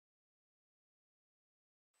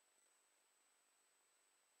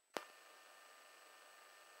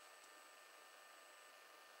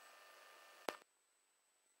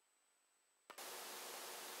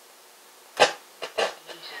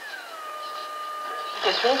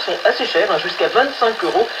Les sont assez chères, jusqu'à 25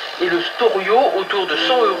 €, et le Storio autour de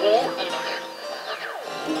 100 €.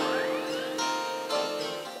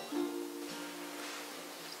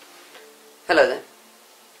 Hello there.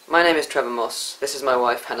 My name is Trevor Moss. This is my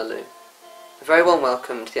wife Hannah-Lou. A very warm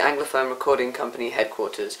welcome to the Anglophone Recording Company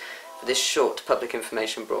headquarters for this short public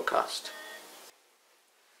information broadcast.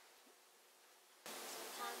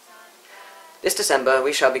 This December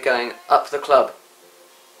we shall be going up the club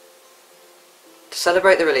to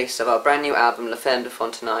celebrate the release of our brand new album Ferme De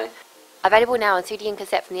Fontenaille. Available now on CD and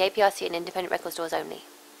cassette from the APRC and independent record stores only.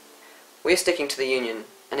 We are sticking to the Union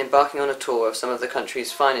and embarking on a tour of some of the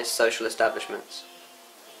country's finest social establishments.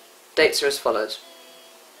 Dates are as follows.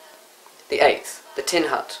 The 8th, the Tin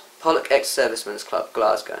Hut, Pollok Ex-Servicemens Club,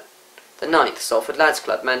 Glasgow. The 9th, Salford Lads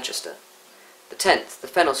Club, Manchester. The 10th, the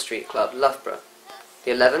Fennel Street Club, Loughborough.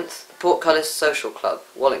 The 11th, the Portcullis Social Club,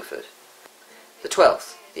 Wallingford. The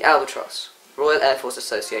 12th, the Albatross, Royal Air Force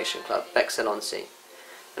Association Club, Bexhill-on-Sea.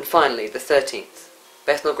 And finally, the 13th,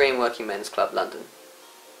 Bethnal Green Working Men's Club, London.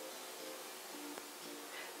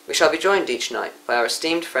 We shall be joined each night by our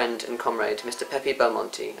esteemed friend and comrade Mr. Pepe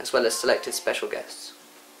Belmonte, as well as selected special guests.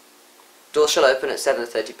 Doors shall open at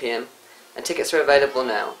 7:30 p.m, and tickets are available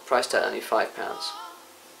now, priced at only £5.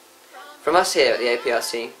 From us here at the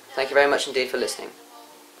APRC, thank you very much indeed for listening.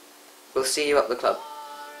 We'll see you up the club.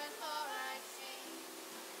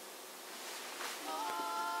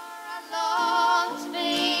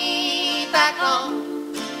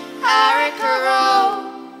 I